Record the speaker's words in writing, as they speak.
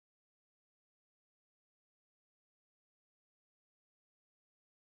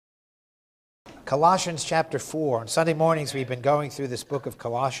Colossians chapter 4. On Sunday mornings, we've been going through this book of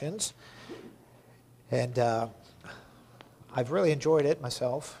Colossians. And I've really enjoyed it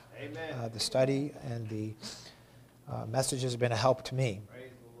myself. The study and the message has been a help to me.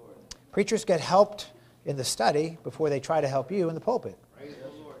 Praise the Lord. Preachers get helped in the study before they try to help you in the pulpit. Praise the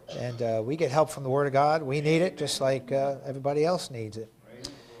Lord. And we get help from the Word of God. We need it just like everybody else needs it. Praise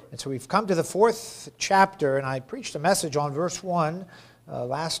the Lord. And so we've come to the 4th chapter, and I preached a message on verse 1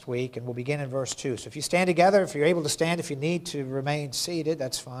 last week, and we'll begin in verse 2. So if you stand together, if you're able to stand, if you need to remain seated,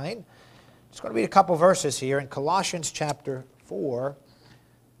 that's fine. I'm just going to read a couple verses here in Colossians chapter 4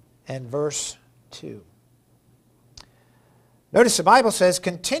 and verse 2. Notice the Bible says,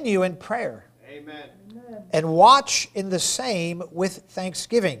 continue in prayer. Amen. And watch in the same with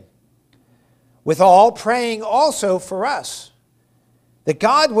thanksgiving. With all praying also for us, that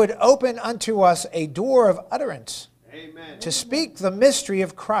God would open unto us a door of utterance, Amen. to speak the mystery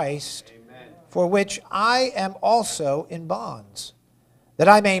of Christ, Amen. for which I am also in bonds, that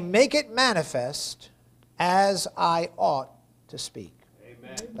I may make it manifest as I ought to speak.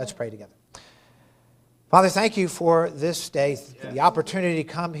 Amen. Let's pray together. Father, thank you for this day, the opportunity to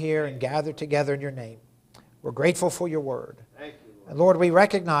come here and gather together in your name. We're grateful for your word. Thank you, Lord. And Lord, we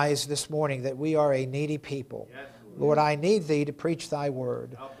recognize this morning that we are a needy people. Yes, Lord, I need thee to preach thy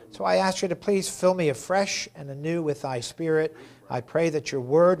word. Help me, So I ask you to please fill me afresh and anew with thy Spirit. I pray that your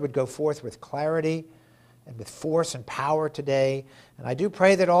word would go forth with clarity and with force and power today. And I do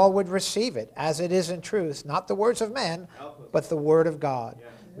pray that all would receive it as it is in truth, not the words of men, Help us. but the word of God. Yes.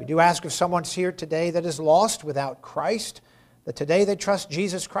 We do ask if someone's here today that is lost without Christ, that today they trust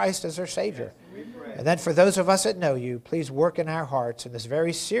Jesus Christ as their Savior. We pray. And then for those of us that know you, please work in our hearts in this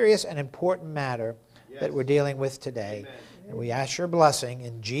very serious and important matter that we're dealing with today. Amen. And we ask your blessing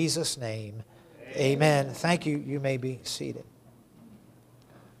in Jesus' name. Amen. Thank you. You may be seated.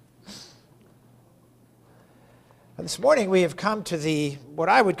 This morning we have come to what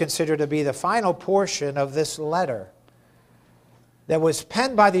I would consider to be the final portion of this letter that was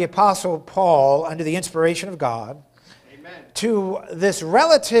penned by the Apostle Paul under the inspiration of God Amen. to this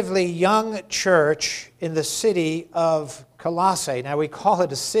relatively young church in the city of Colossae. Now we call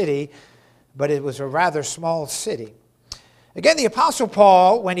it a city, but it was a rather small city. Again, the Apostle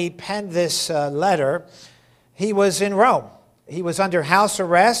Paul, when he penned this letter, he was in Rome. He was under house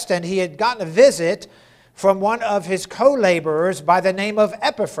arrest, and he had gotten a visit from one of his co-laborers by the name of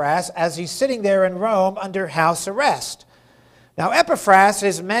Epaphras as he's sitting there in Rome under house arrest. Now, Epaphras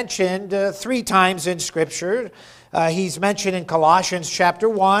is mentioned 3 times in Scripture. He's mentioned in Colossians chapter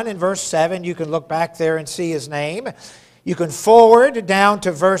 1 and verse 7. You can look back there and see his name. You can forward down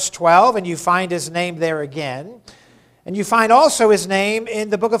to verse 12, and you find his name there again. And you find also his name in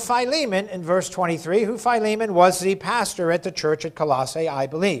the book of Philemon in verse 23, who Philemon was the pastor at the church at Colossae, I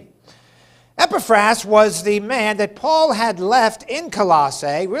believe. Epaphras was the man that Paul had left in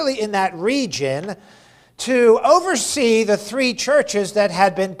Colossae, really in that region, to oversee the 3 churches that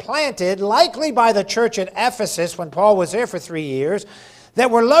had been planted, likely by the church at Ephesus when Paul was there for 3 years, that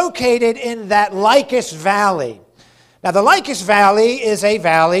were located in that Lycus Valley. Now, the Lycus Valley is a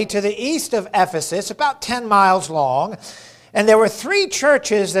valley to the east of Ephesus, about 10 miles long. And there were 3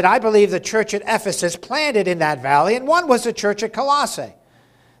 churches that I believe the church at Ephesus planted in that valley, and one was the church at Colossae.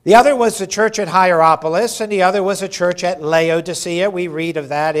 The other was the church at Hierapolis, and the other was a church at Laodicea. We read of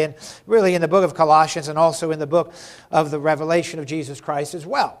that in the book of Colossians and also in the book of the Revelation of Jesus Christ as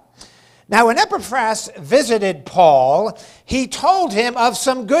well. Now, when Epaphras visited Paul, he told him of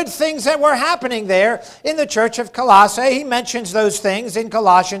some good things that were happening there in the church of Colossae. He mentions those things in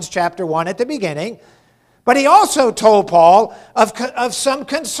Colossians chapter 1 at the beginning. But he also told Paul of some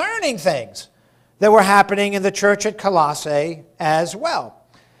concerning things that were happening in the church at Colossae as well.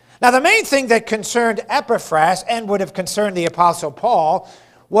 Now, the main thing that concerned Epaphras and would have concerned the Apostle Paul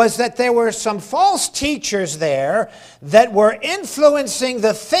was that there were some false teachers there that were influencing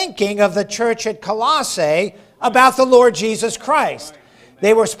the thinking of the church at Colossae about the Lord Jesus Christ.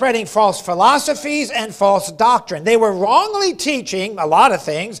 They were spreading false philosophies and false doctrine. They were wrongly teaching a lot of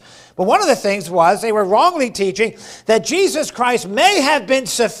things, but one of the things was they were wrongly teaching that Jesus Christ may have been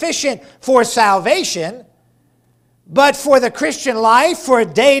sufficient for salvation, but for the Christian life, for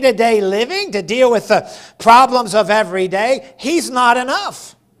day-to-day living, to deal with the problems of every day, he's not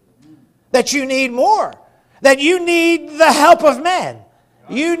enough. That you need more. That you need the help of men.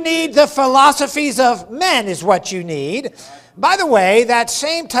 You need the philosophies of men is what you need. By the way, that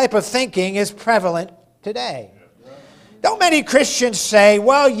same type of thinking is prevalent today. Don't many Christians say,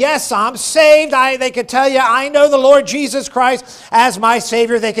 well, yes, I'm saved. They could tell you, I know the Lord Jesus Christ as my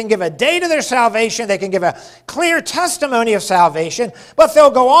Savior. They can give a date of their salvation. They can give a clear testimony of salvation. But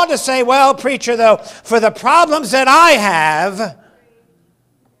they'll go on to say, well, preacher, though, for the problems that I have,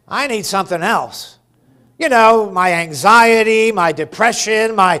 I need something else. You know, my anxiety, my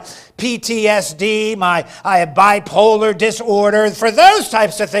depression, my PTSD, I have bipolar disorder. For those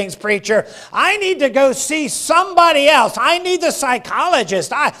types of things, preacher, I need to go see somebody else. I need the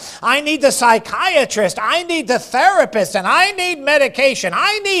psychologist. I need the psychiatrist. I need the therapist. And I need medication.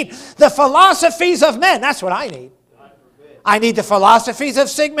 I need the philosophies of men. That's what I need. I need the philosophies of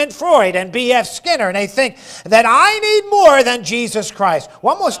Sigmund Freud and B.F. Skinner, and they think that I need more than Jesus Christ.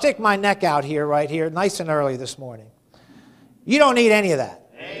 Well, I'm going to stick my neck out here, right here, nice and early this morning. You don't need any of that.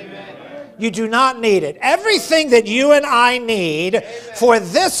 Amen. You do not need it. Everything that you and I need for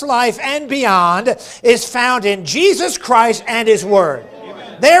this life and beyond is found in Jesus Christ and His Word.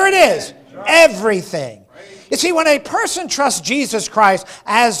 There it is. Everything. You see, when a person trusts Jesus Christ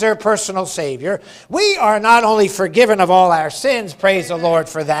as their personal Savior, we are not only forgiven of all our sins, praise the Lord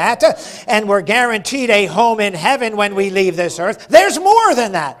for that, and we're guaranteed a home in heaven when we leave this earth. There's more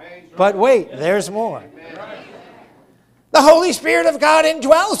than that. But wait, there's more. The Holy Spirit of God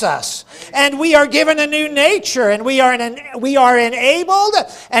indwells us, and we are given a new nature, and we are enabled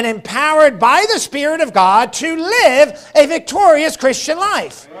and empowered by the Spirit of God to live a victorious Christian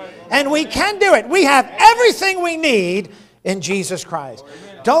life. And we can do it. We have everything we need in Jesus Christ.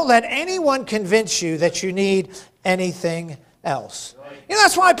 Don't let anyone convince you that you need anything else. You know,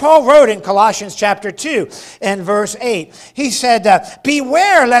 that's why Paul wrote in Colossians chapter 2 and verse 8. He said,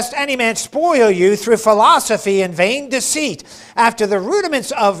 beware lest any man spoil you through philosophy and vain deceit, after the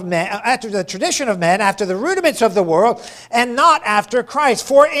rudiments of men, after the tradition of men, after the rudiments of the world, and not after Christ.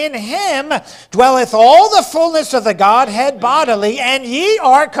 For in Him dwelleth all the fullness of the Godhead bodily, and ye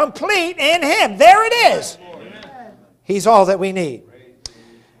are complete in Him. There it is. He's all that we need.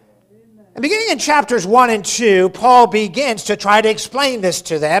 And beginning in chapters 1 and 2, Paul begins to try to explain this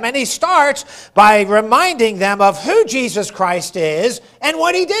to them, and he starts by reminding them of who Jesus Christ is and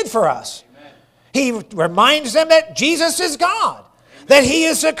what He did for us. Amen. He reminds them that Jesus is God, that He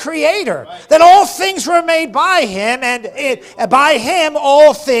is a creator, that all things were made by Him, and by Him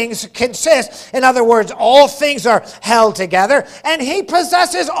all things consist. In other words, all things are held together, and He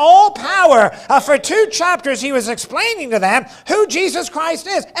possesses all power. For 2 chapters, he was explaining to them who Jesus Christ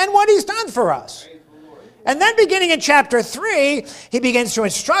is and what He's done for us. And then beginning in chapter 3, he begins to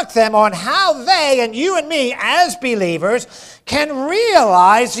instruct them on how they and you and me as believers can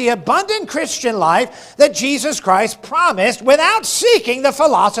realize the abundant Christian life that Jesus Christ promised without seeking the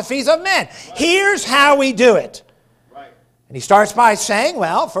philosophies of men. Here's how we do it. And he starts by saying,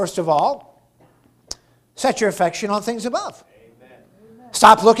 well, first of all, set your affection on things above.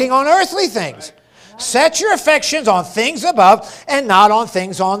 Stop looking on earthly things. Set your affections on things above and not on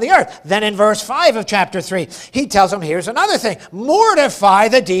things on the earth. Then in verse 5 of chapter 3, he tells them, here's another thing. Mortify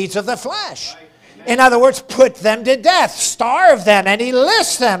the deeds of the flesh. In other words, put them to death, starve them, and he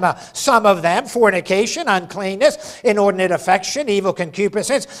lists them. Some of them, fornication, uncleanness, inordinate affection, evil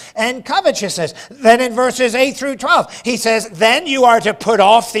concupiscence, and covetousness. Then in verses 8 through 12, he says, then you are to put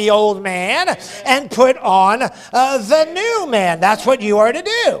off the old man and put on the new man. That's what you are to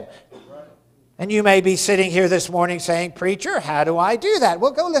do. And you may be sitting here this morning saying, preacher, how do I do that?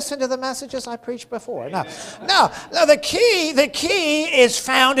 Well, go listen to the messages I preached before. No, the key is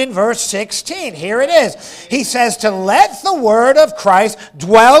found in verse 16. Here it is. He says to let the word of Christ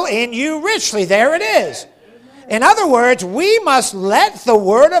dwell in you richly. There it is. In other words, we must let the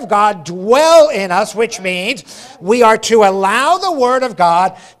Word of God dwell in us, which means we are to allow the Word of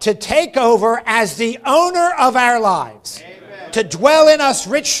God to take over as the owner of our lives. Amen. To dwell in us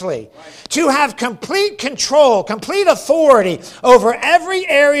richly. To have complete control, complete authority over every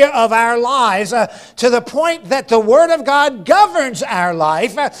area of our lives to the point that the Word of God governs our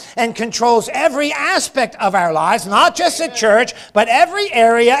life and controls every aspect of our lives, not just at church, but every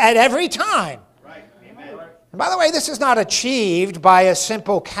area at every time. Right. Amen. And by the way, this is not achieved by a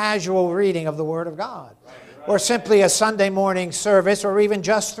simple casual reading of the Word of God, or simply a Sunday morning service, or even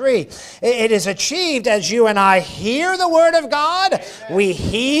just 3. It is achieved as you and I hear the Word of God, we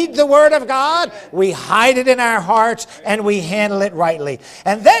heed the Word of God, we hide it in our hearts, and we handle it rightly.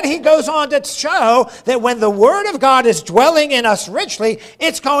 And then he goes on to show that when the Word of God is dwelling in us richly,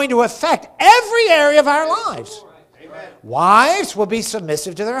 it's going to affect every area of our lives. Wives will be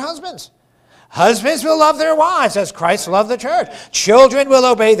submissive to their husbands. Husbands will love their wives as Christ loved the church. Children will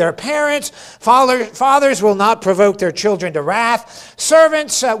obey their parents. Fathers will not provoke their children to wrath.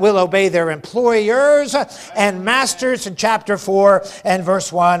 Servants will obey their employers. And masters, in chapter 4 and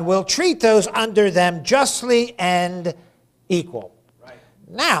verse 1, will treat those under them justly and equal.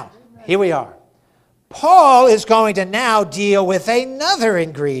 Now, here we are. Paul is going to now deal with another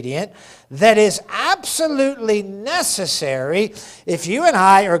ingredient that is absolutely necessary if you and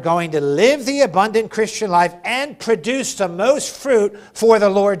I are going to live the abundant Christian life and produce the most fruit for the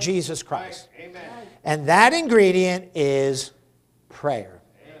Lord Jesus Christ. Amen. And that ingredient is prayer.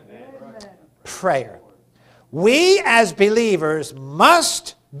 Amen. Prayer. We as believers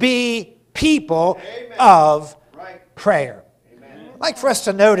must be people of prayer. I'd like for us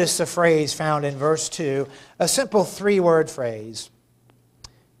to notice the phrase found in verse 2, a simple three-word phrase.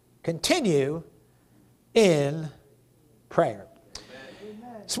 Continue in prayer.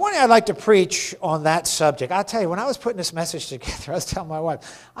 Amen. This morning I'd like to preach on that subject. I'll tell you, when I was putting this message together, I was telling my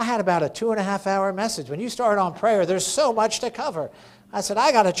wife, I had about a 2.5-hour message. When you start on prayer, there's so much to cover. I said,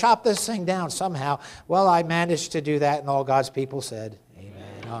 I got to chop this thing down somehow. Well, I managed to do that, and all God's people said,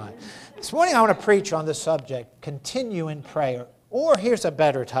 amen. All right. This morning I want to preach on the subject, continue in prayer. Or here's a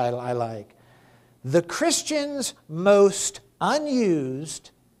better title I like. The Christian's most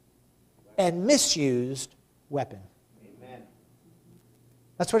unused and misused weapon. Amen.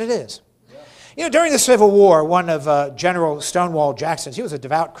 That's what it is. Yeah. You know, during the Civil War, one of General Stonewall Jackson's, he was a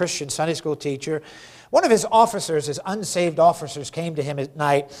devout Christian Sunday school teacher. One of his officers, his unsaved officers, came to him at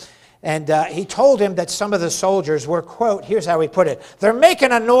night, and he told him that some of the soldiers were, quote, here's how he put it, they're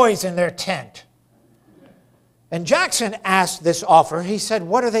making a noise in their tent. And Jackson asked this officer, he said,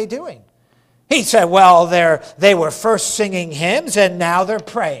 what are they doing? He said, well, they were first singing hymns and now they're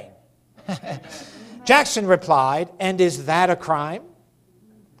praying. Jackson replied, and is that a crime?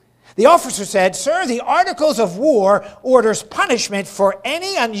 The officer said, sir, the Articles of War orders punishment for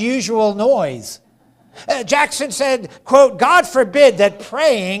any unusual noise. Jackson said, quote, God forbid that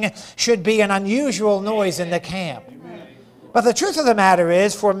praying should be an unusual noise in the camp. But the truth of the matter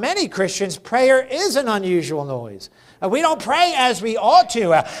is, for many Christians, prayer is an unusual noise. We don't pray as we ought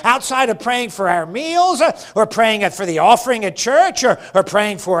to. Outside of praying for our meals, or praying for the offering at church, or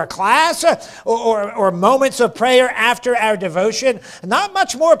praying for a class, or moments of prayer after our devotion, not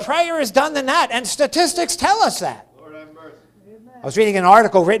much more prayer is done than that. And statistics tell us that. Lord have mercy. I was reading an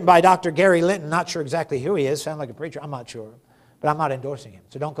article written by Dr. Gary Linton. Not sure exactly who he is. Sounds like a preacher. I'm not sure. But I'm not endorsing him.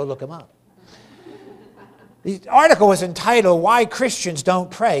 So don't go look him up. The article was entitled, Why Christians Don't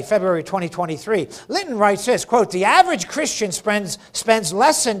Pray, February 2023. Linton writes this, quote, the average Christian spends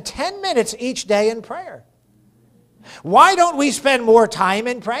less than 10 minutes each day in prayer. Why don't we spend more time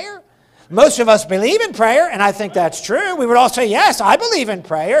in prayer? Most of us believe in prayer, and I think that's true. We would all say, yes, I believe in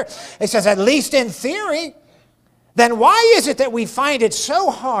prayer. It says, at least in theory. Then why is it that we find it so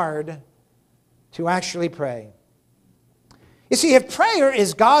hard to actually pray? You see, if prayer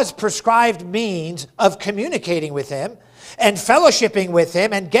is God's prescribed means of communicating with Him and fellowshipping with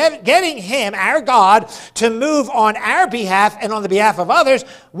Him and getting Him, our God, to move on our behalf and on the behalf of others,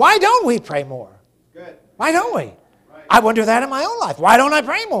 why don't we pray more? Good. Why don't we? Right. I wonder that in my own life. Why don't I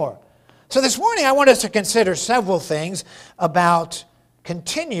pray more? So this morning I want us to consider several things about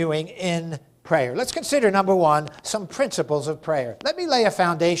continuing in prayer. Let's consider, number one, some principles of prayer. Let me lay a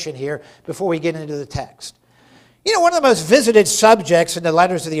foundation here before we get into the text. You know, one of the most visited subjects in the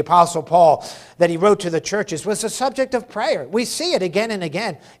letters of the Apostle Paul that he wrote to the churches was the subject of prayer. We see it again and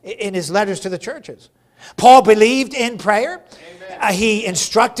again in his letters to the churches. Paul believed in prayer. He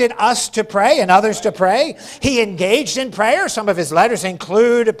instructed us to pray and others to pray. He engaged in prayer. Some of his letters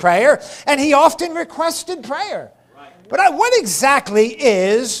include prayer. And he often requested prayer. But what exactly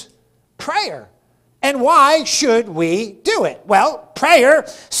is prayer? And why should we do it? Well, prayer,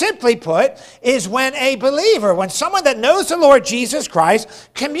 simply put, is when a believer, when someone that knows the Lord Jesus Christ,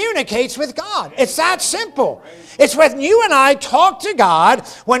 communicates with God. It's that simple. It's when you and I talk to God,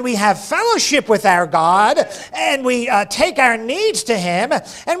 when we have fellowship with our God, and we take our needs to Him,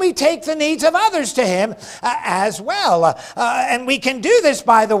 and we take the needs of others to Him as well. And we can do this,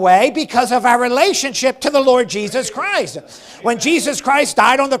 by the way, because of our relationship to the Lord Jesus Christ. When Jesus Christ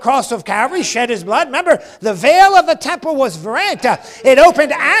died on the cross of Calvary, shed His blood, remember, the veil of the temple was rent. It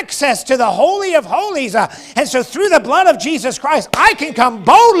opened access to the Holy of Holies. And so through the blood of Jesus Christ, I can come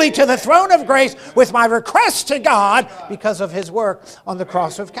boldly to the throne of grace with my request to God because of His work on the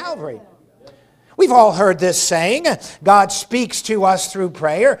cross of Calvary. We've all heard this saying, God speaks to us through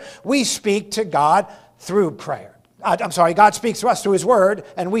prayer. We speak to God through prayer. God speaks to us through his word,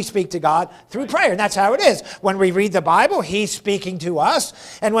 and we speak to God through prayer. And that's how it is. When we read the Bible, he's speaking to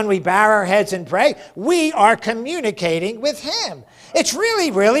us. And when we bow our heads and pray, we are communicating with him. It's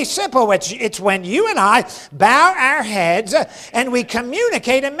really, really simple. It's when you and I bow our heads and we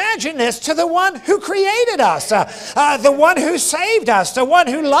communicate, imagine this, to the one who created us, the one who saved us, the one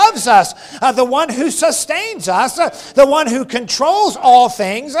who loves us, the one who sustains us, the one who controls all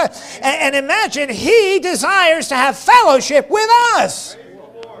things. And imagine he desires to have fellowship with us.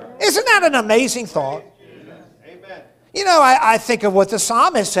 Isn't that an amazing thought? You know, I think of what the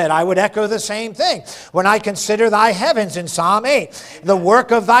psalmist said. I would echo the same thing. When I consider thy heavens in Psalm 8, the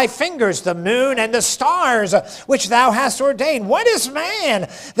work of thy fingers, the moon and the stars, which thou hast ordained. What is man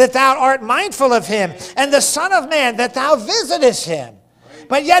that thou art mindful of him, and the son of man that thou visitest him?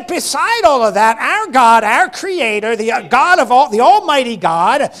 But yet beside all of that, our God, our Creator, the God of all, the Almighty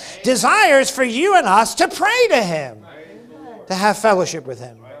God, desires for you and us to pray to him, to have fellowship with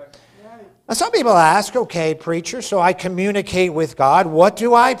him. Now, some people ask, okay, preacher, so I communicate with God. What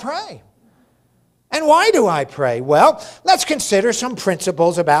do I pray? And why do I pray? Well, let's consider some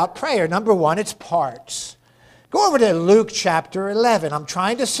principles about prayer. Number one, it's parts. Go over to Luke chapter 11. I'm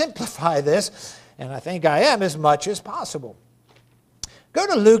trying to simplify this, and I think I am as much as possible. Go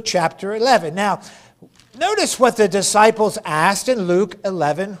to Luke chapter 11. Now, notice what the disciples asked in Luke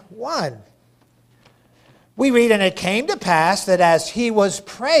 11:1. We read, and it came to pass that as he was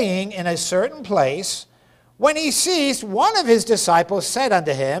praying in a certain place, when he ceased, one of his disciples said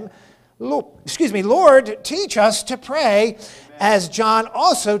unto him, Lord, teach us to pray, as John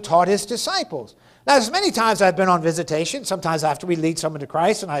also taught his disciples. Now, as many times I've been on visitation, sometimes after we lead someone to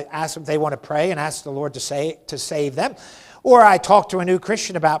Christ, and I ask them if they want to pray and ask the Lord to save them, or I talk to a new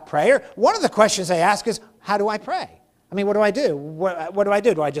Christian about prayer, one of the questions they ask is, how do I pray? I mean, what do I do? What do I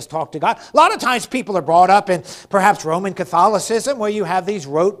do? Do I just talk to God? A lot of times people are brought up in perhaps Roman Catholicism where you have these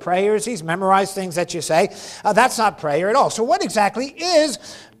rote prayers, these memorized things that you say. That's not prayer at all. So what exactly is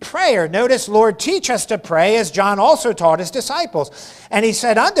prayer? Notice, Lord, teach us to pray as John also taught his disciples. And he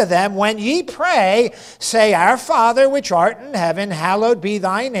said unto them, when ye pray, say, Our Father which art in heaven, hallowed be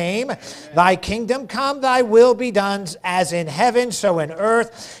thy name. Thy kingdom come, thy will be done as in heaven, so in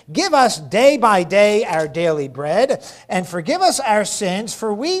earth. Give us day by day our daily bread, and forgive us our sins,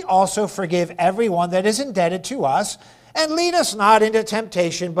 for we also forgive everyone that is indebted to us. And lead us not into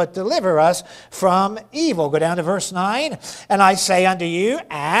temptation, but deliver us from evil. Go down to verse 9. And I say unto you,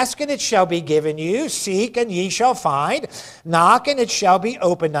 ask, and it shall be given you. Seek, and ye shall find. Knock, and it shall be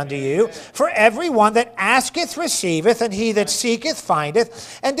opened unto you. For every one that asketh receiveth, and he that seeketh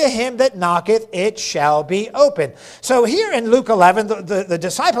findeth, and to him that knocketh it shall be opened. So here in Luke 11, the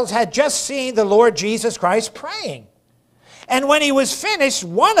disciples had just seen the Lord Jesus Christ praying. And when he was finished,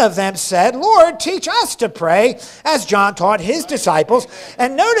 one of them said, Lord, teach us to pray, as John taught his disciples.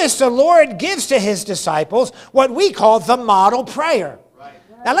 And notice the Lord gives to his disciples what we call the model prayer.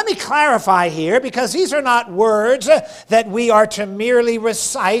 Now let me clarify here, because these are not words that we are to merely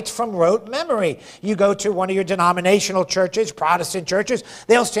recite from rote memory. You go to one of your denominational churches, Protestant churches,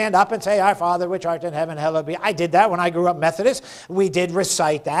 they'll stand up and say, Our Father which art in heaven, hallowed be. I did that when I grew up Methodist. We did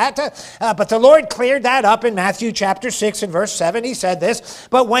recite that. But the Lord cleared that up in Matthew chapter 6 and verse 7. He said this,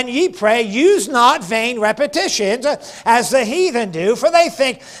 But when ye pray, use not vain repetitions, as the heathen do, for they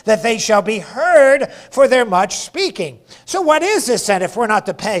think that they shall be heard for their much speaking. So what is this then, if we're not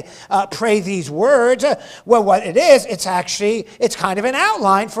to pray these words? Well, what it is, it's kind of an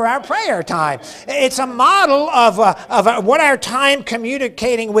outline for our prayer time. It's a model of what our time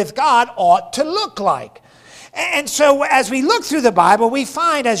communicating with God ought to look like. And so as we look through the Bible, we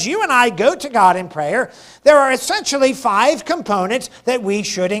find as you and I go to God in prayer, there are essentially 5 components that we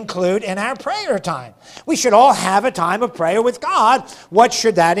should include in our prayer time. We should all have a time of prayer with God. What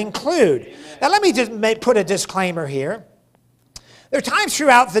should that include? Amen. Now let me just put a disclaimer here. There are times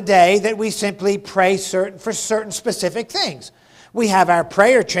throughout the day that we simply pray for certain specific things. We have our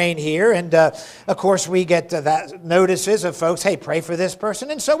prayer chain here, and of course we get that notices of folks, hey, pray for this person.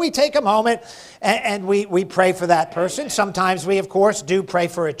 And so we take a moment and we pray for that person. Sometimes we, of course, do pray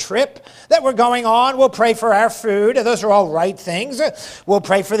for a trip that we're going on. We'll pray for our food. Those are all right things. We'll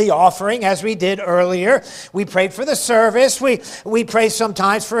pray for the offering, as we did earlier. We prayed for the service. We pray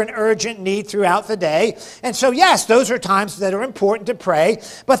sometimes for an urgent need throughout the day. And so, yes, those are times that are important to pray.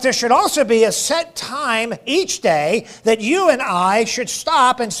 But there should also be a set time each day that you and I should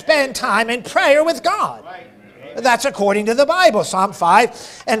stop and spend time in prayer with God. That's according to the Bible. Psalm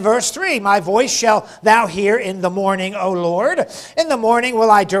 5 and verse 3. My voice shall thou hear in the morning, O Lord. In the morning will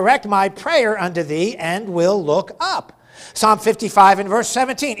I direct my prayer unto thee and will look up. Psalm 55 and verse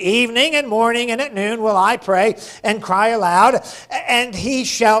 17, evening and morning and at noon will I pray and cry aloud, and he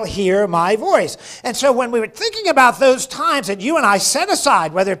shall hear my voice. And so when we were thinking about those times that you and I set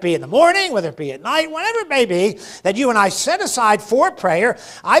aside, whether it be in the morning, whether it be at night, whatever it may be, that you and I set aside for prayer,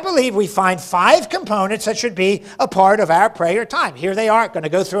 I believe we find 5 components that should be a part of our prayer time. Here they are. I'm going to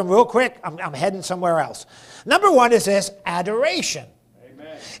go through them real quick. I'm heading somewhere else. Number 1 is this, adoration.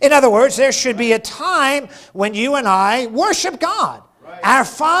 In other words, there should be a time when you and I worship God. Right. Our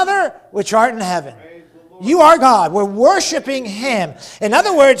Father, which art in heaven. You are God. We're worshiping Him. In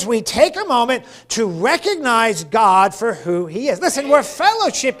other words, we take a moment to recognize God for who He is. Listen, we're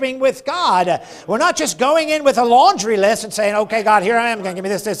fellowshipping with God. We're not just going in with a laundry list and saying, okay, God, here I am. Give me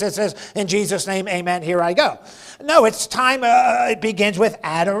this. In Jesus' name, amen. Here I go. No, it's time. It begins with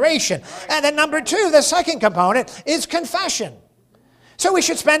adoration. And then number 2, the second component is confession. So we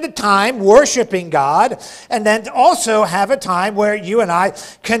should spend a time worshiping God and then also have a time where you and I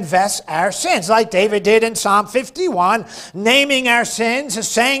confess our sins, like David did in Psalm 51, naming our sins,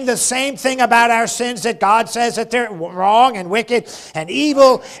 saying the same thing about our sins that God says that they're wrong and wicked and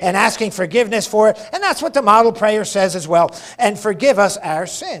evil, and asking forgiveness for it. And that's what the model prayer says as well, and forgive us our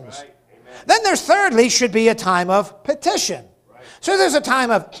sins. Right. Then there's thirdly should be a time of petition. Right. So there's a time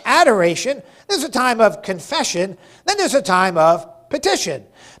of adoration, there's a time of confession, then there's a time of petition.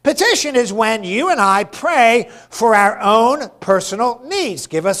 Petition is when you and I pray for our own personal needs.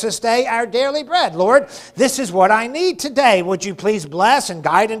 Give us this day our daily bread. Lord, this is what I need today. Would you please bless and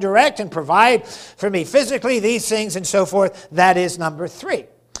guide and direct and provide for me physically, these things and so forth. That is number 3.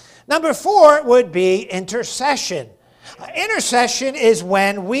 Number 4 would be intercession. Intercession is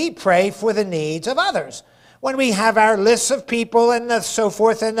when we pray for the needs of others. When we have our lists of people and so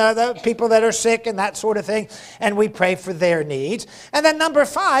forth, and the people that are sick and that sort of thing, and we pray for their needs. And then number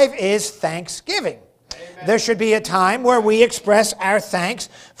 5 is thanksgiving. Amen. There should be a time where we express our thanks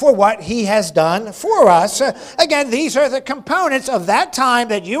for what He has done for us. Again, these are the components of that time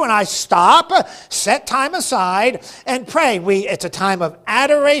that you and I stop, set time aside, and pray. It's a time of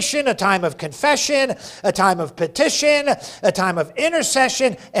adoration, a time of confession, a time of petition, a time of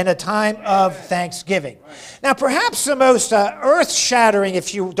intercession, and a time of thanksgiving. Now, perhaps the most earth-shattering,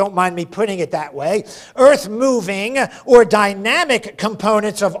 if you don't mind me putting it that way, earth-moving or dynamic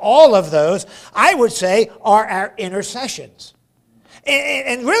components of all of those, I would say, are our intercessions.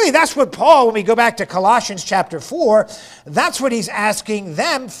 And really, that's what Paul, when we go back to Colossians chapter 4, that's what he's asking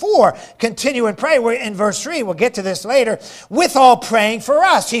them for. Continue and pray. We're in verse 3. We'll get to this later. With all praying for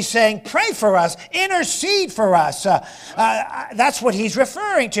us. He's saying, pray for us. Intercede for us. That's what he's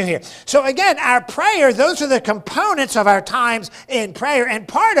referring to here. So again, our prayer, those are the components of our times in prayer. And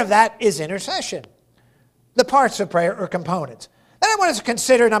part of that is intercession. The parts of prayer are components. Then I want us to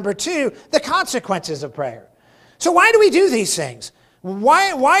consider, number 2, the consequences of prayer. So why do we do these things?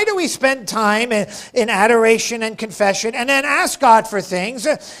 Why do we spend time in adoration and confession and then ask God for things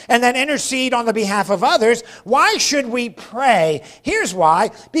and then intercede on the behalf of others? Why should we pray? Here's why.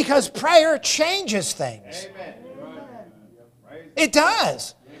 Because prayer changes things. Amen. It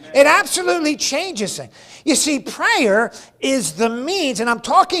does. It absolutely changes things. You see, prayer is the means, and I'm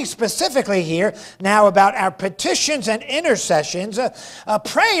talking specifically here now about our petitions and intercessions.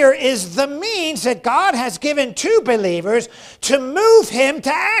 Prayer is the means that God has given to believers to move Him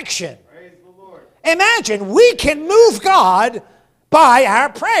to action. Praise the Lord. Imagine, we can move God by our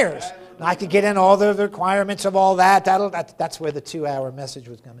prayers. I could get in all the requirements of all that. That's where the 2-hour message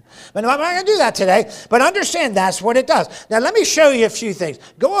was coming. But I'm not going to do that today. But understand that's what it does. Now let me show you a few things.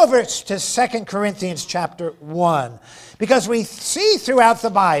 Go over to 2 Corinthians chapter 1. Because we see throughout the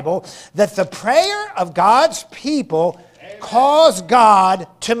Bible that the prayer of God's people caused God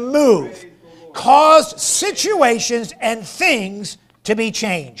to move. Caused situations and things to be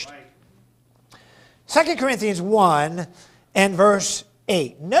changed. 2 Corinthians 1 and verse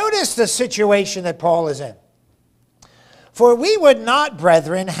 8. Notice the situation that Paul is in. For we would not,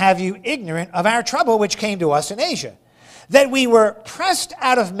 brethren, have you ignorant of our trouble which came to us in Asia, that we were pressed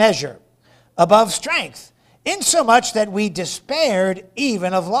out of measure, above strength, insomuch that we despaired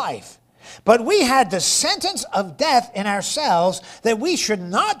even of life. But we had the sentence of death in ourselves, that we should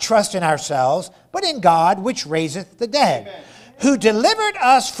not trust in ourselves, but in God which raiseth the dead. Amen. Who delivered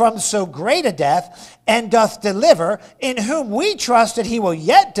us from so great a death, and doth deliver, in whom we trust that He will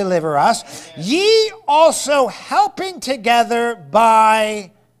yet deliver us, Amen. Ye also helping together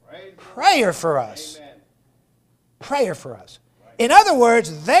by prayer for us. Amen. Prayer for us. In other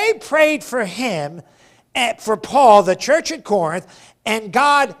words, they prayed for him, for Paul, the church at Corinth, and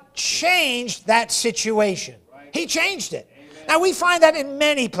God changed that situation. He changed it. Amen. Now we find that in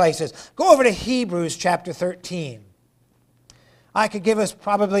many places. Go over to Hebrews chapter 13. I could give us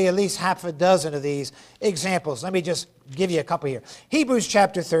probably at least half a dozen of these examples. Let me just give you a couple here. Hebrews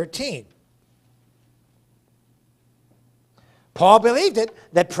chapter 13. Paul believed it,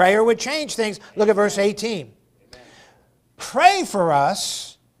 that prayer would change things. Look at verse 18. Amen. Pray for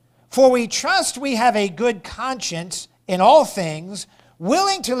us, for we trust we have a good conscience in all things,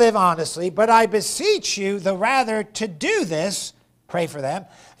 willing to live honestly, but I beseech you the rather to do this, pray for them,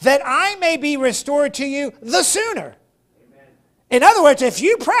 that I may be restored to you the sooner. Amen. In other words, if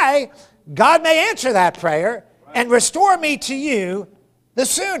you pray, God may answer that prayer and restore me to you the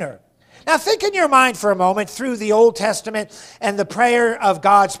sooner. Now think in your mind for a moment through the Old Testament and the prayer of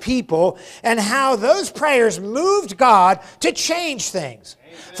God's people and how those prayers moved God to change things.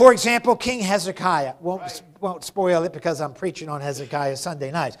 Amen. For example, King Hezekiah. Won't spoil it because I'm preaching on Hezekiah Sunday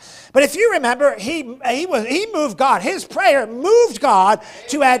night. But if you remember, he moved God. His prayer moved God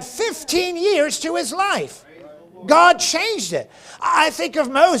to add 15 years to his life. God changed it. I think of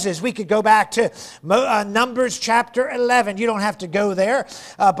Moses. We could go back to Numbers chapter 11. You don't have to go there,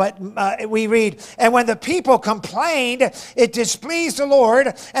 but we read, and when the people complained, it displeased the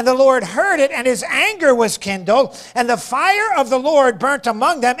Lord, and the Lord heard it, and his anger was kindled, and the fire of the Lord burnt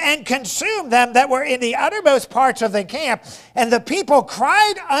among them and consumed them that were in the uttermost parts of the camp. And the people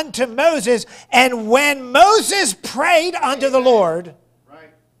cried unto Moses, and when Moses prayed unto the Lord,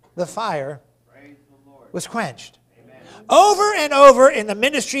 the fire was quenched. Amen. Over and over in the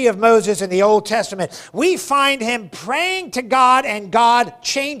ministry of Moses in the Old Testament, we find him praying to God and God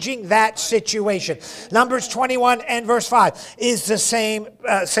changing that situation. Numbers 21 and verse 5 is the same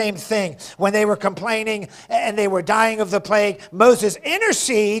thing. When they were complaining and they were dying of the plague, Moses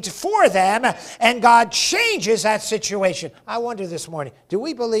intercedes for them and God changes that situation. I wonder this morning, do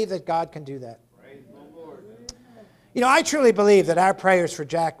we believe that God can do that? You know, I truly believe that our prayers for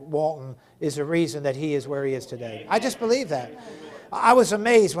Jack Walton is the reason that he is where he is today. I just believe that. I was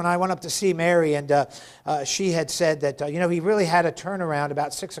amazed when I went up to see Mary, and she had said that, he really had a turnaround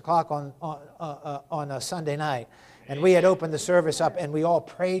about 6 o'clock on a Sunday night. And we had opened the service up, and we all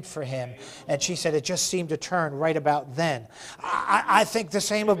prayed for him. And she said it just seemed to turn right about then. I think the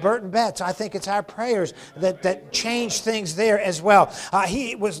same of Burton Betts. I think it's our prayers that changed things there as well.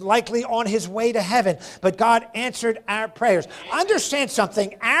 He was likely on his way to heaven, but God answered our prayers. Understand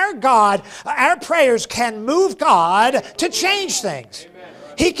something. Our God, our prayers can move God to change things.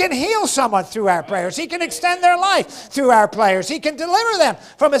 He can heal someone through our prayers. He can extend their life through our prayers. He can deliver them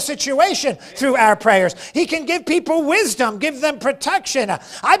from a situation through our prayers. He can give people wisdom, give them protection.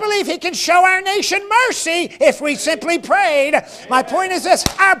 I believe he can show our nation mercy if we simply prayed. My point is this: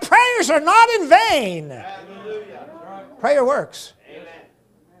 our prayers are not in vain. Prayer works.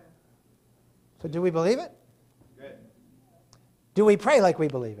 So do we believe it? Do we pray like we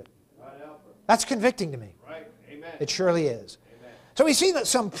believe it? That's convicting to me. It surely is. So we see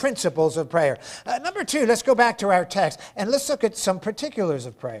some principles of prayer. Number 2, let's go back to our text and let's look at some particulars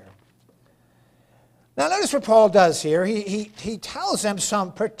of prayer. Now notice what Paul does here. He tells them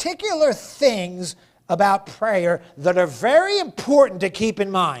some particular things about prayer that are very important to keep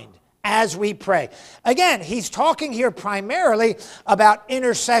in mind as we pray. Again, he's talking here primarily about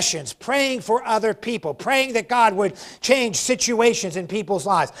intercessions, praying for other people, praying that God would change situations in people's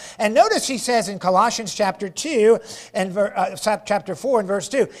lives. And notice he says in Colossians chapter 2 and chapter 4 and verse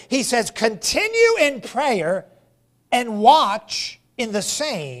 2, he says, continue in prayer and watch in the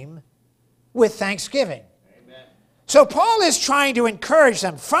same with thanksgiving. Amen. So Paul is trying to encourage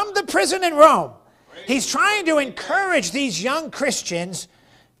them from the prison in Rome. He's trying to encourage these young Christians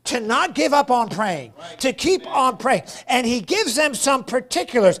to not give up on praying, to keep on praying. And he gives them some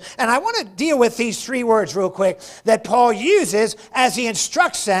particulars. And I want to deal with these 3 words real quick that Paul uses as he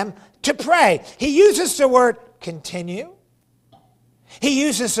instructs them to pray. He uses the word continue. He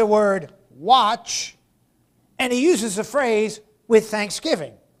uses the word watch. And he uses the phrase with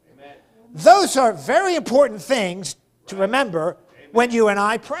thanksgiving. Amen. Those are very important things to remember when you and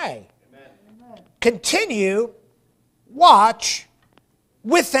I pray. Amen. Continue, watch,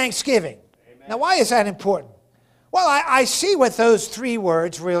 with thanksgiving. Amen. Now, why is that important? Well, I see what those 3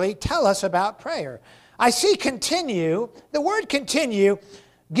 words really tell us about prayer. I see continue. The word continue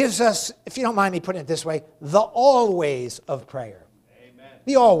gives us, if you don't mind me putting it this way, the always of prayer. Amen.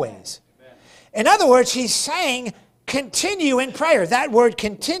 The always. Amen. In other words, he's saying continue in prayer. That word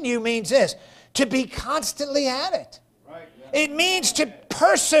continue means this: to be constantly at it. It means to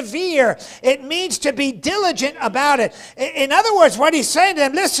persevere. It means to be diligent about it. In other words, what he's saying to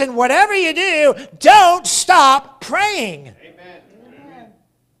them, listen, whatever you do, don't stop praying. Amen.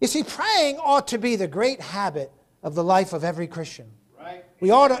 You see, praying ought to be the great habit of the life of every Christian. Right. We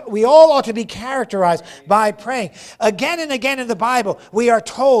all ought to be characterized by praying. Again and again in the Bible, we are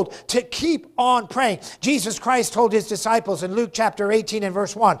told to keep on praying. Jesus Christ told his disciples in Luke chapter 18 and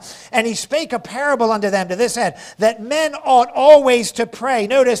verse 1, and he spake a parable unto them to this end, that men ought always to pray,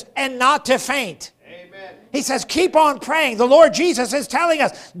 notice, and not to faint. Amen. He says, keep on praying. The Lord Jesus is telling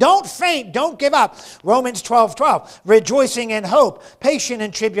us, don't faint, don't give up. Romans 12:12, rejoicing in hope, patient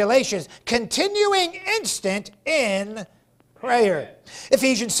in tribulations, continuing instant in prayer.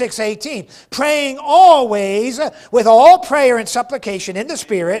 Ephesians 6:18, praying always with all prayer and supplication in the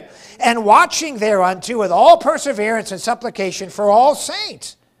Spirit, and watching thereunto with all perseverance and supplication for all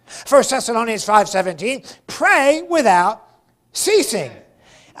saints. 1 Thessalonians 5:17, pray without ceasing.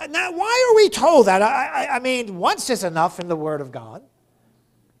 Now, why are we told that? I mean, once is enough in the Word of God.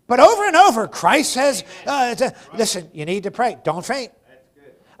 But over and over, Christ says, listen, you need to pray. Don't faint.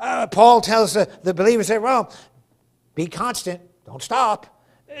 Paul tells the believers at Rome, be constant. Don't stop.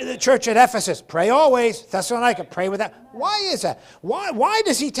 The church at Ephesus, pray always. Thessalonica, pray without. Why is that? Why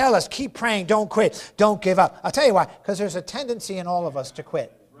does he tell us, keep praying, don't quit, don't give up? I'll tell you why. Because there's a tendency in all of us to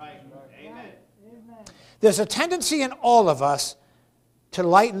quit. Right. Amen. There's a tendency in all of us to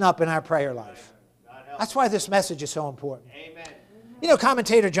lighten up in our prayer life. That's why this message is so important. Amen. You know,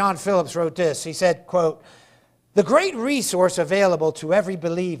 commentator John Phillips wrote this. He said, quote, the great resource available to every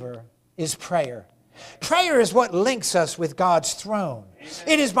believer is prayer. Prayer is what links us with God's throne.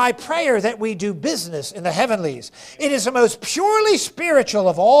 It is by prayer that we do business in the heavenlies. It is the most purely spiritual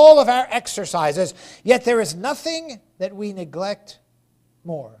of all of our exercises, yet there is nothing that we neglect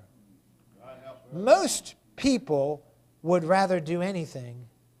more. Most people would rather do anything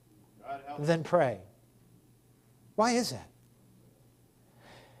than pray. Why is that?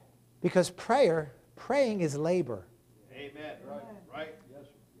 Because praying is labor. Amen. Right. Yes.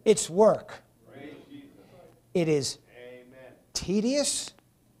 It's work. Praise Jesus. It is Amen. tedious,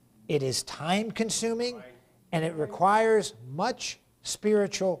 it is time-consuming, and it requires much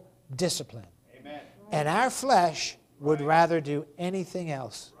spiritual discipline. Amen. And our flesh would rather do anything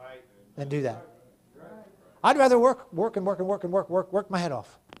else than do that. I'd rather work my head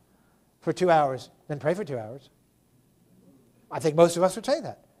off for 2 hours than pray for 2 hours. I think most of us would say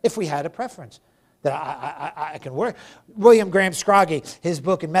that, if we had a preference. That I can work. William Graham Scroggie, his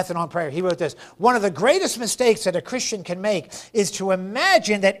book in Method on Prayer, he wrote this, one of the greatest mistakes that a Christian can make is to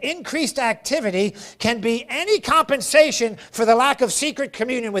imagine that increased activity can be any compensation for the lack of secret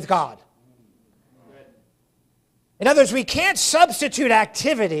communion with God. In other words, we can't substitute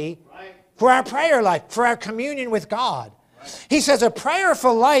activity for our prayer life, for our communion with God. He says a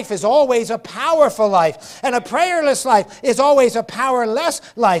prayerful life is always a powerful life, and a prayerless life is always a powerless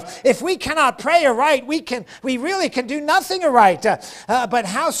life. If we cannot pray aright, we really can do nothing aright. But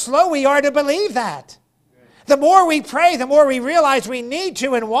how slow we are to believe that. The more we pray, the more we realize we need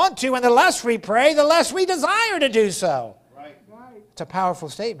to and want to, and the less we pray, the less we desire to do so. Right. It's a powerful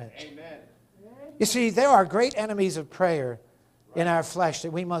statement. Amen. You see, there are great enemies of prayer in our flesh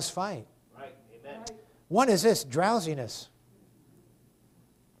that we must fight. Right. Amen. One is this, drowsiness.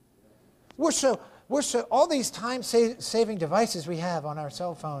 We're so all these time-saving devices we have on our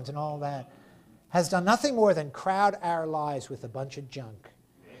cell phones and all that has done nothing more than crowd our lives with a bunch of junk.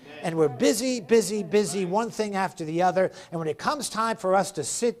 Amen. And we're busy, one thing after the other. And when it comes time for us to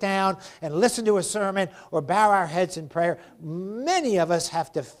sit down and listen to a sermon or bow our heads in prayer, many of us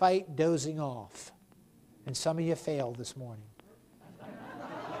have to fight dozing off. And some of you failed this morning.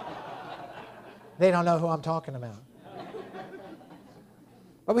 They don't know who I'm talking about.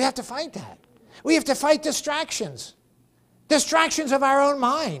 But we have to fight that. We have to fight distractions. Distractions of our own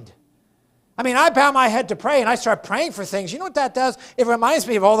mind. I mean, I bow my head to pray and I start praying for things. You know what that does? It reminds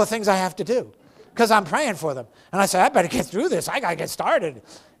me of all the things I have to do because I'm praying for them. And I say, I better get through this. I got to get started,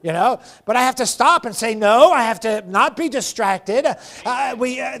 you know. But I have to stop and say, no, I have to not be distracted.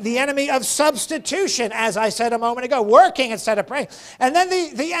 The enemy of substitution, as I said a moment ago, working instead of praying. And then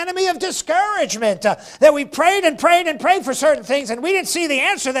the enemy of discouragement, that we prayed and prayed and prayed for certain things and we didn't see the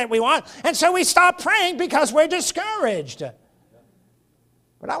answer that we want. And so we stop praying because we're discouraged.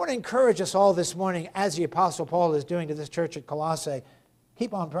 But I want to encourage us all this morning, as the Apostle Paul is doing to this church at Colossae,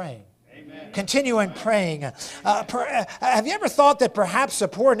 keep on praying. Amen. Continue in praying. Have you ever thought that perhaps the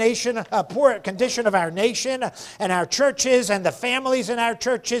poor condition of our nation and our churches and the families in our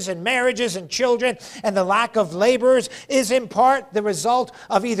churches and marriages and children and the lack of laborers is in part the result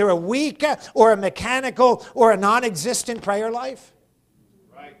of either a weak or a mechanical or a non-existent prayer life?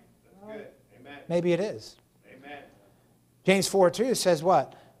 Right. That's good. Amen. Maybe it is. Amen. James 4:2 says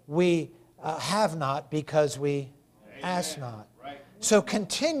what? We have not because we ask not. Right. So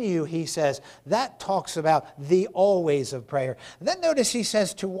continue, he says. That talks about the always of prayer. Then notice he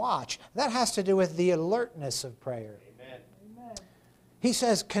says to watch. That has to do with the alertness of prayer. Amen. He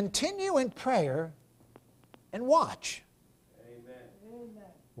says continue in prayer and watch. Amen.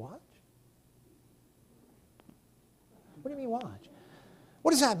 Watch? What do you mean watch?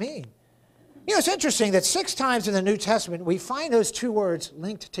 What does that mean? You know, it's interesting that 6 times in the New Testament we find those 2 words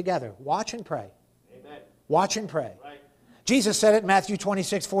linked together. Watch and pray. Amen. Watch and pray. Right. Jesus said it in Matthew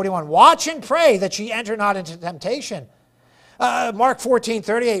 26:41. Watch and pray that ye enter not into temptation. Mark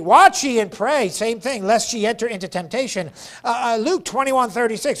 14:38. Watch ye and pray. Same thing. Lest ye enter into temptation. Luke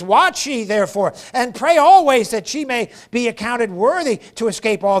 21:36. Watch ye therefore and pray always that ye may be accounted worthy to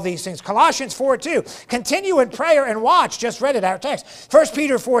escape all these things. Colossians 4:2. Continue in prayer and watch. Just read it, our text. 1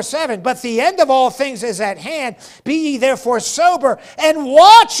 Peter 4:7. But the end of all things is at hand. Be ye therefore sober and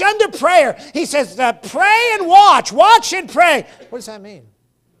watch unto prayer. He says, pray and watch. Watch and pray. What does that mean?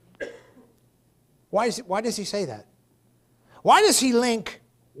 Why does he say that? Why does he link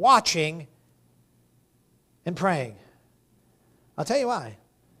watching and praying? I'll tell you why.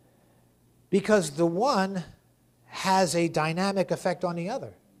 Because the one has a dynamic effect on the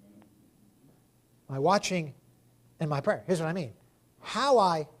other. My watching and my prayer. Here's what I mean. How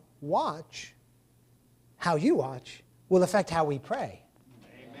I watch, how you watch, will affect how we pray.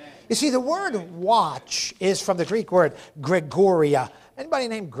 Amen. You see, the word watch is from the Greek word Gregoria. Anybody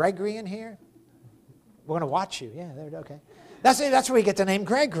named Gregory in here? We're going to watch you. Yeah, okay. That's where we get the name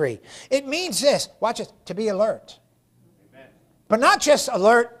Gregory. It means this, watch it, to be alert. Amen. But not just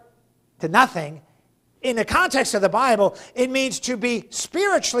alert to nothing. In the context of the Bible, it means to be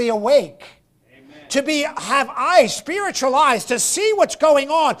spiritually awake. Amen. To have eyes, spiritual eyes, to see what's going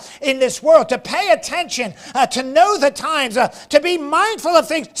on in this world, to pay attention, to know the times, to be mindful of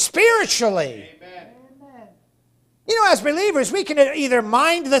things spiritually. Amen. You know, as believers, we can either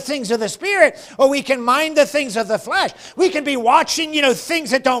mind the things of the Spirit or we can mind the things of the flesh. We can be watching,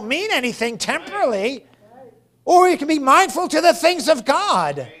 things that don't mean anything temporarily, or we can be mindful to the things of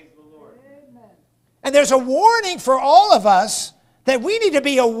God. Praise the Lord. And there's a warning for all of us that we need to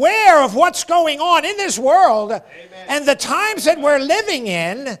be aware of what's going on in this world and the times that we're living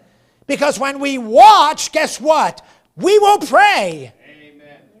in, because when we watch, guess what? We will pray.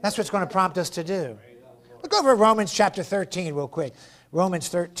 Amen. That's what's going to prompt us to do. Look over at Romans chapter 13 real quick. Romans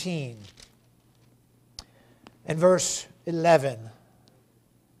 13 and verse 11.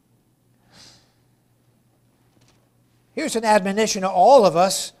 Here's an admonition to all of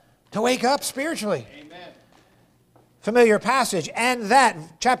us to wake up spiritually. Amen. Familiar passage. And that,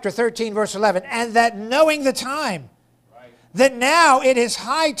 chapter 13, verse 11, and that knowing the time, that now it is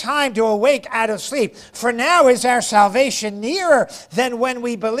high time to awake out of sleep. For now is our salvation nearer than when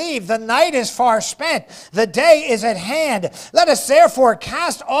we believed. The night is far spent. The day is at hand. Let us therefore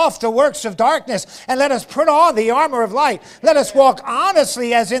cast off the works of darkness, and let us put on the armor of light. Let us walk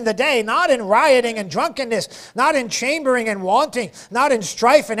honestly as in the day, not in rioting and drunkenness, not in chambering and wanting, not in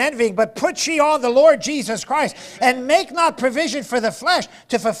strife and envying, but put ye on the Lord Jesus Christ, and make not provision for the flesh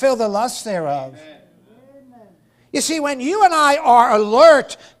to fulfill the lusts thereof. Amen. You see, when you and I are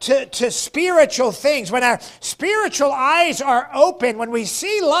alert to spiritual things, when our spiritual eyes are open, when we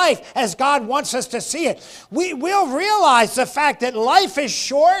see life as God wants us to see it, we will realize the fact that life is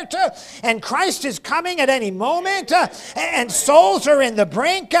short and Christ is coming at any moment and souls are in the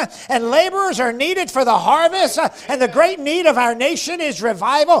brink and laborers are needed for the harvest and the great need of our nation is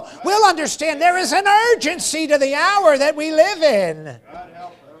revival. We'll understand there is an urgency to the hour that we live in. God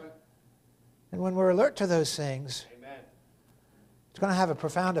help us. And when we're alert to those things, Amen. it's going to have a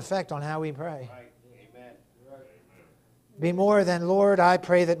profound effect on how we pray. Right. Amen. Be more than, Lord, I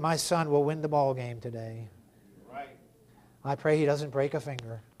pray that my son will win the ball game today. Right. I pray he doesn't break a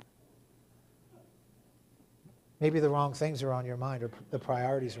finger. Maybe the wrong things are on your mind or the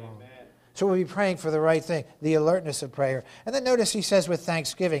priorities are wrong. Amen. So we'll be praying for the right thing, the alertness of prayer. And then notice he says with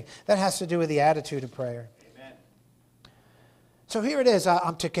thanksgiving. That has to do with the attitude of prayer. Amen. So here it is.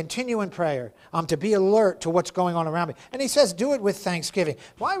 I'm to continue in prayer. I'm to be alert to what's going on around me. And he says, do it with thanksgiving.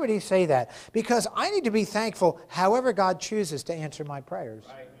 Why would he say that? Because I need to be thankful however God chooses to answer my prayers.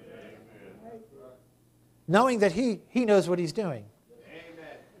 Right. Knowing that he knows what he's doing.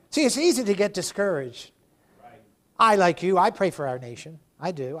 Amen. See, it's easy to get discouraged. Right. I, like you, I pray for our nation.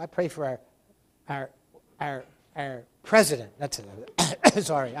 I do. I pray for our president. That's it.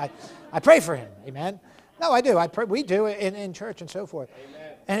 Sorry. I pray for him. Amen. No, I do. We do in church and so forth.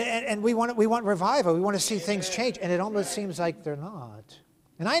 Amen. And we want revival. We want to see things change. And it almost seems like they're not.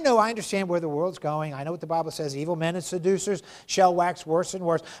 And I understand where the world's going. I know what the Bible says. Evil men and seducers shall wax worse and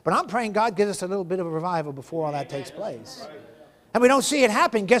worse. But I'm praying God gives us a little bit of a revival before all that takes place. and we don't see it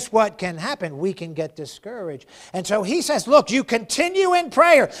happen, guess what can happen? We can get discouraged. And so he says, look, you continue in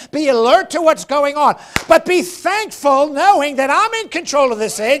prayer. Be alert to what's going on. But be thankful knowing that I'm in control of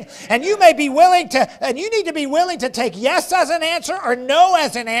this thing. And you may be willing to, and you need to be willing to take yes as an answer or no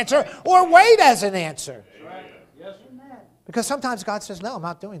as an answer or wait as an answer. Yes. Because sometimes God says, no, I'm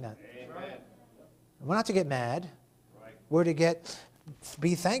not doing that. Amen. We're not to get mad. Right. We're to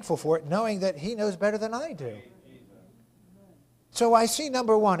be thankful for it, knowing that he knows better than I do. So I see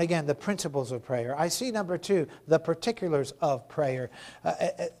number one, again, the principles of prayer. I see number two, the particulars of prayer,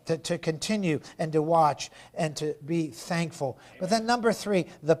 to continue and to watch and to be thankful. But then number three,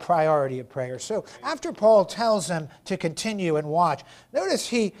 the priority of prayer. So after Paul tells them to continue and watch, notice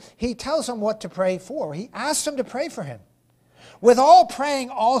he tells them what to pray for. He asks them to pray for him. With all praying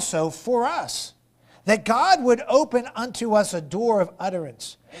also for us, that God would open unto us a door of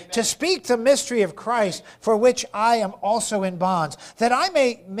utterance, to speak the mystery of Christ, for which I am also in bonds, that I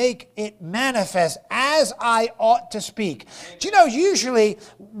may make it manifest as I ought to speak. Do you know, usually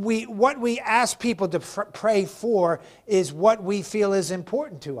what we ask people to pray for is what we feel is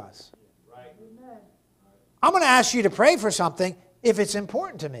important to us. Right. I'm going to ask you to pray for something if it's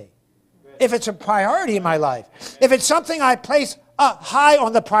important to me, if it's a priority in my life, if it's something I place high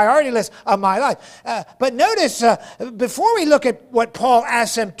on the priority list of my life. But notice, before we look at what Paul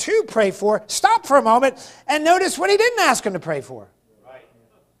asked them to pray for, stop for a moment and notice what he didn't ask them to pray for. Right.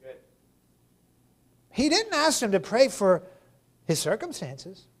 Good. He didn't ask them to pray for his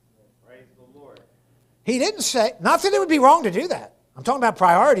circumstances. Praise the Lord. He didn't say, not that it would be wrong to do that. I'm talking about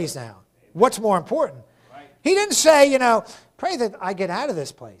priorities now. What's more important? Right. He didn't say, pray that I get out of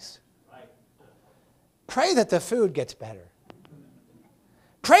this place. Right. Pray that the food gets better.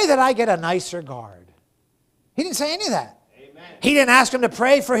 Pray that I get a nicer guard. He didn't say any of that. Amen. He didn't ask him to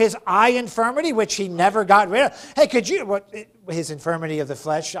pray for his eye infirmity, which he never got rid of. Hey, his infirmity of the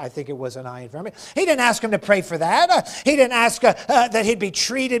flesh, I think it was an eye infirmity. He didn't ask him to pray for that. He didn't ask that he'd be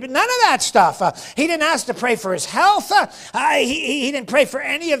treated. None of that stuff. He didn't ask to pray for his health. He didn't pray for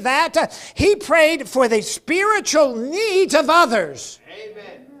any of that. He prayed for the spiritual needs of others.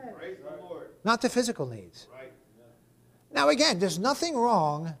 Amen. Praise the Lord. Not the physical needs. Right. Now again, there's nothing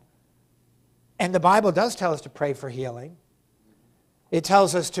wrong, and the Bible does tell us to pray for healing. It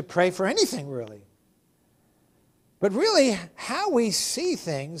tells us to pray for anything, really. But really, how we see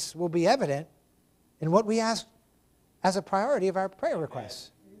things will be evident in what we ask as a priority of our prayer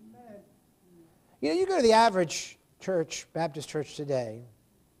requests. Amen. You go to the average church, Baptist church today,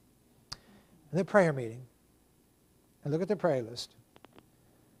 in their prayer meeting, and look at their prayer list.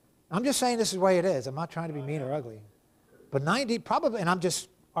 I'm just saying this is the way it is. I'm not trying to be mean or ugly. But probably, and I'm just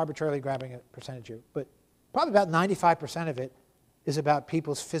arbitrarily grabbing a percentage here, but probably about 95% of it is about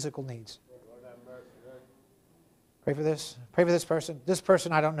people's physical needs. Pray for this. Pray for this person. This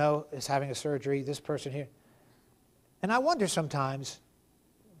person I don't know is having a surgery. This person here. And I wonder sometimes,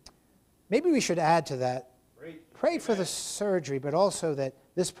 maybe we should add to that, pray for the surgery, but also that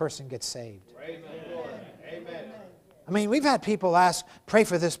this person gets saved. Praise the Lord. Amen. I mean, we've had people ask, pray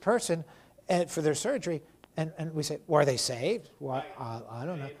for this person for their surgery, and we say, well, are they saved? Well, I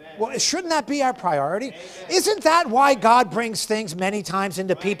don't know. Amen. Well, shouldn't that be our priority? Amen. Isn't that why God brings things many times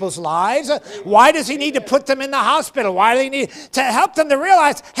into people's lives? Why does he need to put them in the hospital? Why do they need to help them to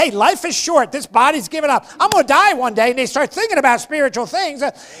realize, hey, life is short. This body's given up. I'm going to die one day. And they start thinking about spiritual things.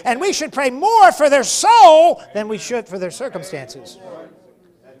 And we should pray more for their soul than we should for their circumstances.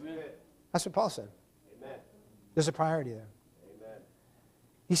 That's what Paul said. Amen. There's a priority there. Amen.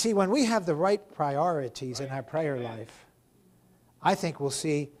 You see, when we have the right priorities in our prayer life, I think we'll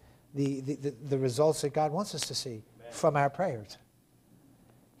see the results that God wants us to see from our prayers.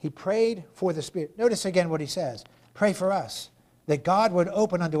 He prayed for the Spirit. Notice again what he says. Pray for us, that God would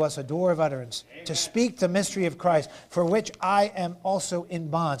open unto us a door of utterance, to speak the mystery of Christ, for which I am also in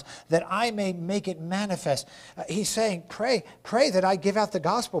bonds, that I may make it manifest. He's saying, pray that I give out the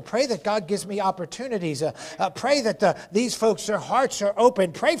gospel. Pray that God gives me opportunities. Pray that these folks, their hearts are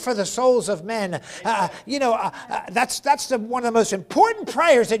open. Pray for the souls of men. That's one of the most important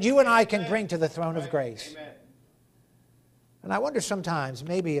prayers that you and I can bring to the throne of grace. Amen. And I wonder sometimes,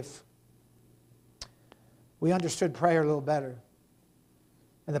 maybe if we understood prayer a little better,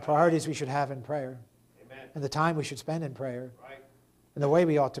 and the priorities we should have in prayer, Amen. and the time we should spend in prayer, Right. and the way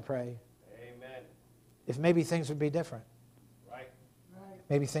we ought to pray, Amen. if maybe things would be different. Right.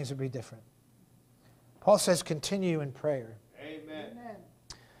 Maybe things would be different. Paul says, continue in prayer. Amen.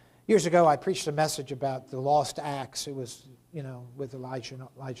 Years ago, I preached a message about the lost axe. It was, with Elijah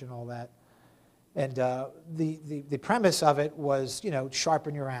and all that. And the premise of it was,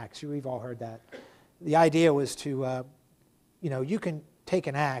 sharpen your axe. We've all heard that. The idea was to you can take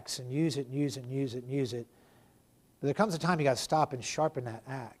an axe and use it and use it and use it and use it. But there comes a time you got to stop and sharpen that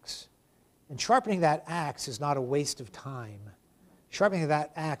axe. And sharpening that axe is not a waste of time. Sharpening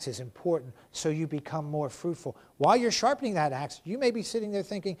that axe is important so you become more fruitful. While you're sharpening that axe, you may be sitting there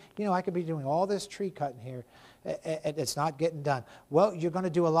thinking, I could be doing all this tree cutting here, and it's not getting done. Well, you're going to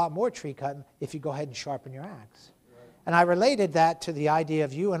do a lot more tree cutting if you go ahead and sharpen your axe. And I related that to the idea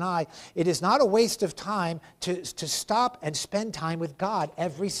of you and I. It is not a waste of time to stop and spend time with God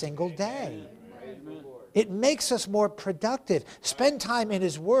every single day. It makes us more productive. Spend time in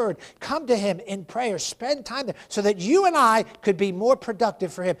His Word. Come to Him in prayer. Spend time there so that you and I could be more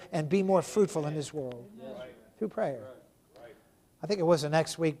productive for Him and be more fruitful in this world through prayer. I think it was the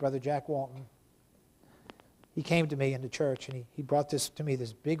next week, Brother Jack Walton. He came to me in the church and he brought this to me,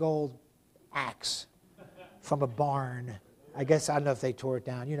 this big old axe from a barn. I don't know if they tore it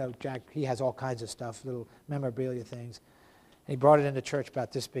down. Jack, he has all kinds of stuff, little memorabilia things. And he brought it into church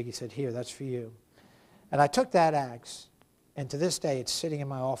about this big. He said, "Here, that's for you." And I took that axe, and to this day, it's sitting in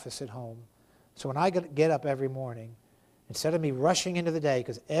my office at home. So when I get up every morning, instead of me rushing into the day,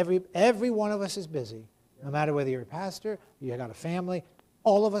 because every one of us is busy, no matter whether you're a pastor, you got a family,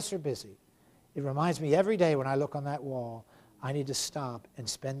 all of us are busy. It reminds me every day when I look on that wall, I need to stop and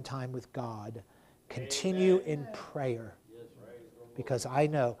spend time with God. Continue in prayer, because I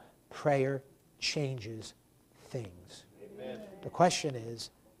know prayer changes things. The question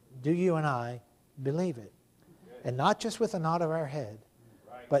is, do you and I believe it? And not just with a nod of our head,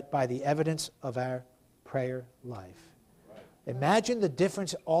 but by the evidence of our prayer life. Imagine the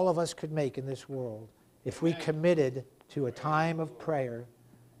difference all of us could make in this world if we committed to a time of prayer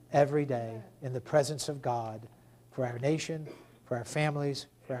every day in the presence of God for our nation, for our families,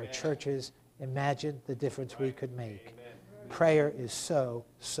 for our churches. Imagine the difference we could make. Prayer is so,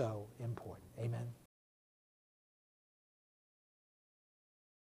 so important. Amen.